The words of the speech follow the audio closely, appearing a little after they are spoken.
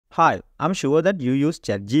Hi, I'm sure that you use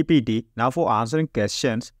ChatGPT now for answering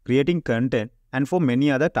questions, creating content, and for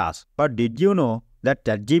many other tasks. But did you know that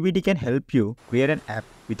ChatGPT can help you create an app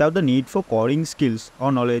without the need for coding skills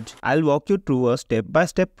or knowledge? I'll walk you through a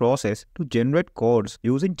step-by-step process to generate codes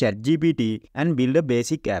using ChatGPT and build a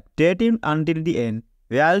basic app. Stay tuned until the end,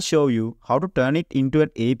 where I'll show you how to turn it into an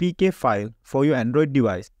APK file for your Android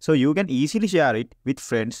device so you can easily share it with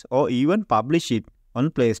friends or even publish it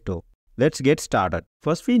on Play Store. Let's get started.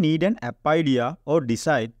 First, we need an app idea or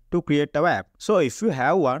design to create our app. So if you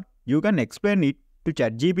have one, you can explain it to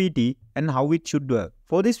ChatGPT and how it should work.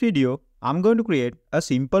 For this video, I'm going to create a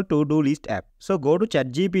simple to-do list app. So go to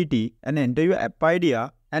ChatGPT and enter your app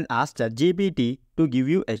idea and ask ChatGPT to give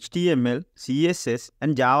you HTML, CSS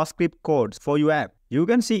and JavaScript codes for your app. You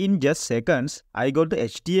can see in just seconds, I got the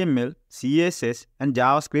HTML, CSS and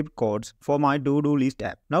JavaScript codes for my to-do list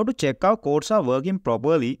app. Now to check our codes are working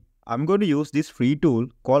properly, I'm going to use this free tool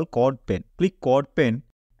called CodePen. Click CodePen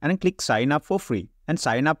and click sign up for free and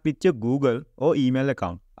sign up with your Google or email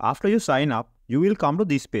account. After you sign up, you will come to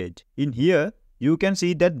this page. In here, you can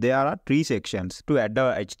see that there are 3 sections to add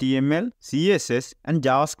our HTML, CSS and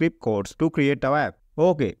JavaScript codes to create our app.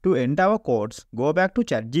 Okay, to enter our codes, go back to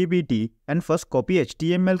ChatGPT and first copy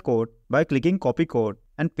HTML code by clicking copy code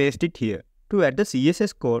and paste it here. To add the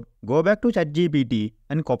CSS code, go back to ChatGPT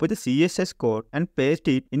and copy the CSS code and paste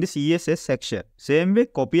it in the CSS section. Same way,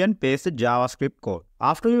 copy and paste the JavaScript code.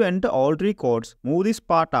 After you enter all 3 codes, move this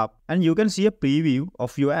part up and you can see a preview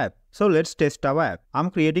of your app. So let's test our app. I'm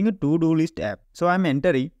creating a to-do list app. So I'm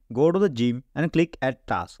entering, go to the gym and click add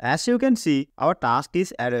task. As you can see, our task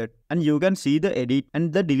is added and you can see the edit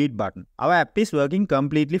and the delete button. Our app is working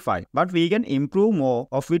completely fine, but we can improve more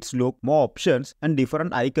of its look, more options and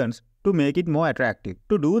different icons to make it more attractive.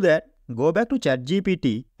 To do that, go back to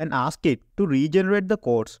ChatGPT and ask it to regenerate the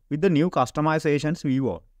codes with the new customizations we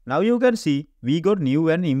want. Now you can see we got new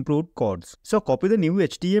and improved codes. So copy the new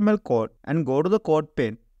HTML code and go to the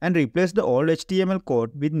CodePen and replace the old HTML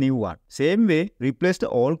code with new one. Same way, replace the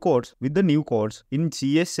old codes with the new codes in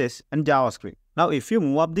CSS and JavaScript. Now if you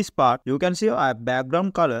move up this part, you can see our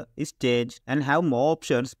background color is changed and have more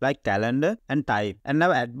options like calendar and type, and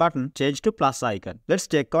our add button changed to plus icon. Let's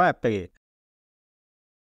check our app again.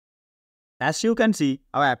 As you can see,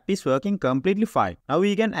 our app is working completely fine. Now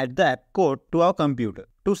we can add the app code to our computer.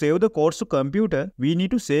 To save the codes to computer, we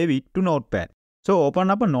need to save it to Notepad. So open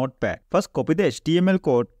up a Notepad. First copy the HTML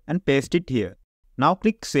code and paste it here. Now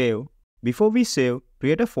click save. Before we save,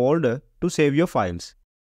 create a folder to save your files.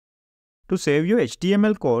 To save your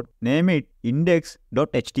HTML code, name it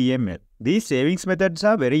index.html. These savings methods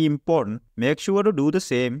are very important. Make sure to do the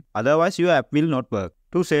same, otherwise your app will not work.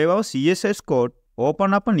 To save our CSS code,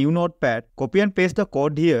 open up a new notepad, copy and paste the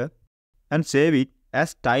code here and save it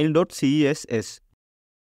as style.css.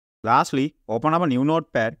 Lastly, open up a new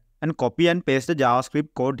notepad and copy and paste the JavaScript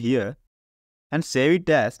code here and save it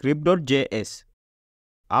as script.js.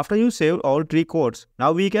 After you saved all 3 codes,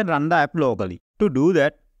 now we can run the app locally. To do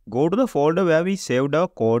that, go to the folder where we saved our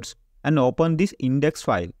codes and open this index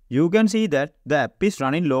file. You can see that the app is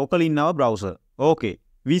running locally in our browser. Okay,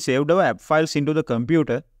 we saved our app files into the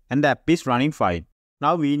computer and the app is running fine.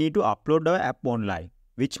 Now we need to upload our app online,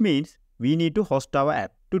 which means we need to host our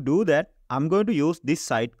app. To do that, I'm going to use this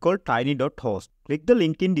site called tiny.host. Click the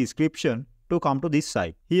link in description to come to this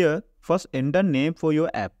site. Here, first enter name for your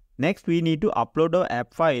app. Next, we need to upload our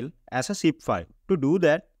app file as a zip file. To do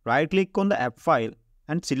that, right click on the app file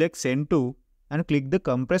and select send to and click the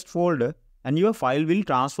compressed folder and your file will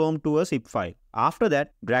transform to a zip file. After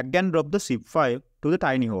that, drag and drop the zip file to the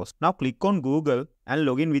tiny host. Now click on Google and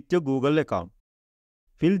log in with your Google account.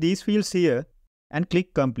 Fill these fields here and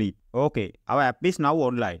click complete. Okay, our app is now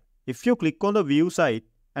online. If you click on the view site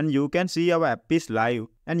and you can see our app is live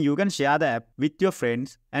and you can share the app with your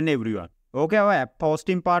friends and everyone. Okay, our app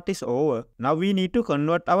hosting part is over. Now we need to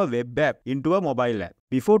convert our web app into a mobile app.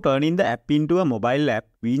 Before turning the app into a mobile app,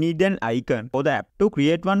 we need an icon for the app. To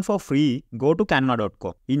create one for free, go to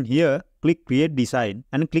canva.com. In here, click create design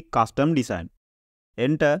and click custom design.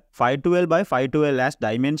 Enter 512 by 512 as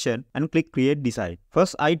dimension and click create design.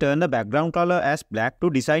 First, I turn the background color as black to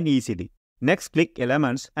design easily. Next, click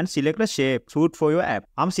elements and select a shape suit for your app.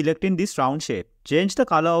 I'm selecting this round shape. Change the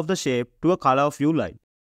color of the shape to a color of you like.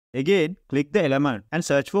 Again, click the element and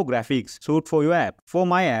search for graphics suit for your app. For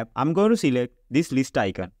my app, I'm going to select this list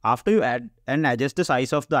icon. After you add and adjust the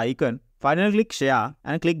size of the icon, finally click share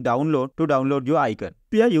and click download to download your icon.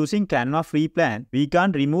 If we are using Canva free plan, we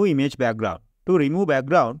can't remove image background. To remove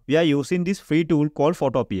background, we are using this free tool called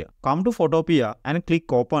Photopea. Come to Photopea and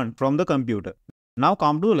click open from the computer. Now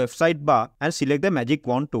come to the left sidebar and select the magic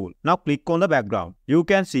wand tool. Now click on the background. You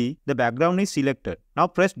can see the background is selected. Now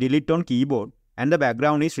press delete on keyboard and the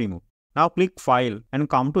background is removed. Now click File and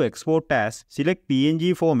come to Export as, select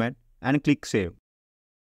PNG format and click Save.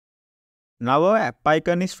 Now our app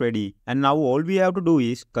icon is ready, and now all we have to do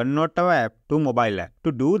is convert our app to mobile app.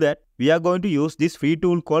 To do that, we are going to use this free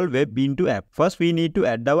tool called Web into App. First we need to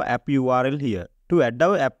add our app URL here. To add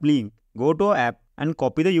our app link, go to our app and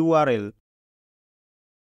copy the URL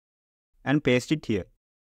and paste it here.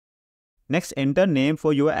 Next enter name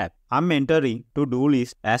for your app. I'm entering to-do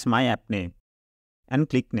list as my app name and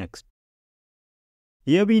click next.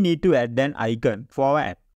 Here we need to add an icon for our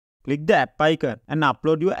app. Click the app icon and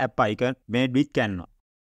upload your app icon made with Canva.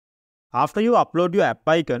 After you upload your app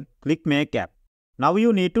icon, click Make App. Now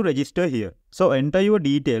you need to register here. So enter your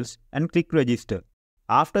details and click Register.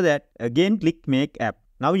 After that, again click Make App.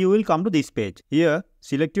 Now you will come to this page. Here,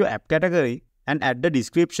 select your app category and add the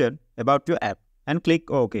description about your app and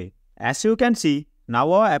click OK. As you can see,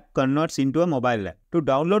 now our app converts into a mobile app. To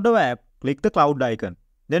download our app, click the cloud icon.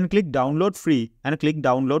 Then click Download Free and click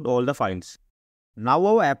Download all the files. Now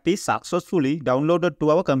our app is successfully downloaded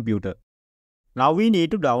to our computer. Now we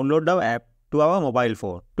need to download our app to our mobile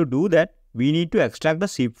phone. To do that, we need to extract the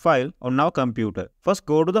zip file on our computer. First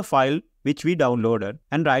go to the file which we downloaded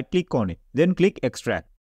and right click on it. Then click Extract.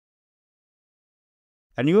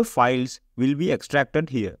 And your files will be extracted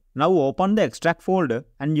here. Now open the extract folder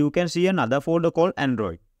and you can see another folder called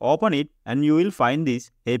Android. Open it and you will find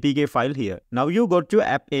this APK file here. Now you got your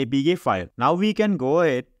app APK file. Now we can go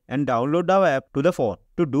ahead and download our app to the phone.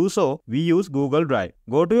 To do so, we use Google Drive.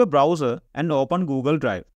 Go to your browser and open Google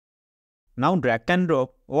Drive. Now drag and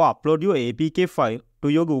drop or upload your APK file to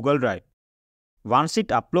your Google Drive. Once it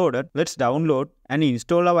uploaded, let's download and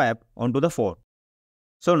install our app onto the phone.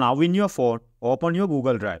 So now in your phone, open your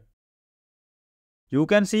Google Drive. You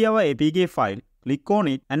can see our APK file, click on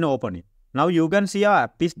it and open it. Now you can see our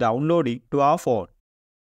app is downloading to our phone.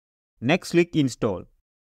 Next click Install.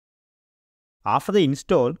 After the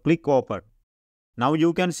install, click Open. Now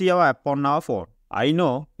you can see our app on our phone. I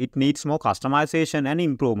know it needs more customization and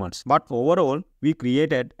improvements, but overall, we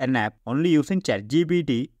created an app only using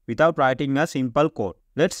ChatGPT without writing a simple code.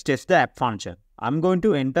 Let's test the app function. I'm going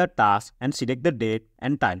to enter task and select the date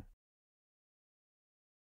and time.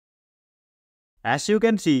 As you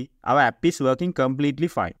can see, our app is working completely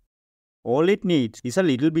fine. All it needs is a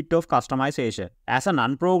little bit of customization. As a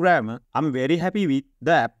non-programmer, I'm very happy with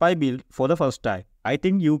the app I built for the first time. I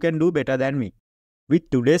think you can do better than me. With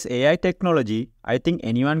today's AI technology, I think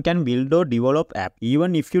anyone can build or develop app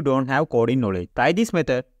even if you don't have coding knowledge. Try this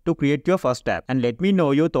method to create your first app and let me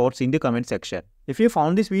know your thoughts in the comment section. If you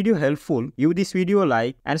found this video helpful, give this video a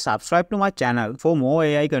like and subscribe to my channel for more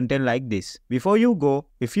AI content like this. Before you go,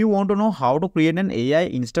 if you want to know how to create an AI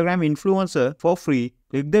Instagram influencer for free,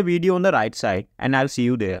 click the video on the right side and I'll see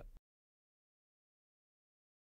you there.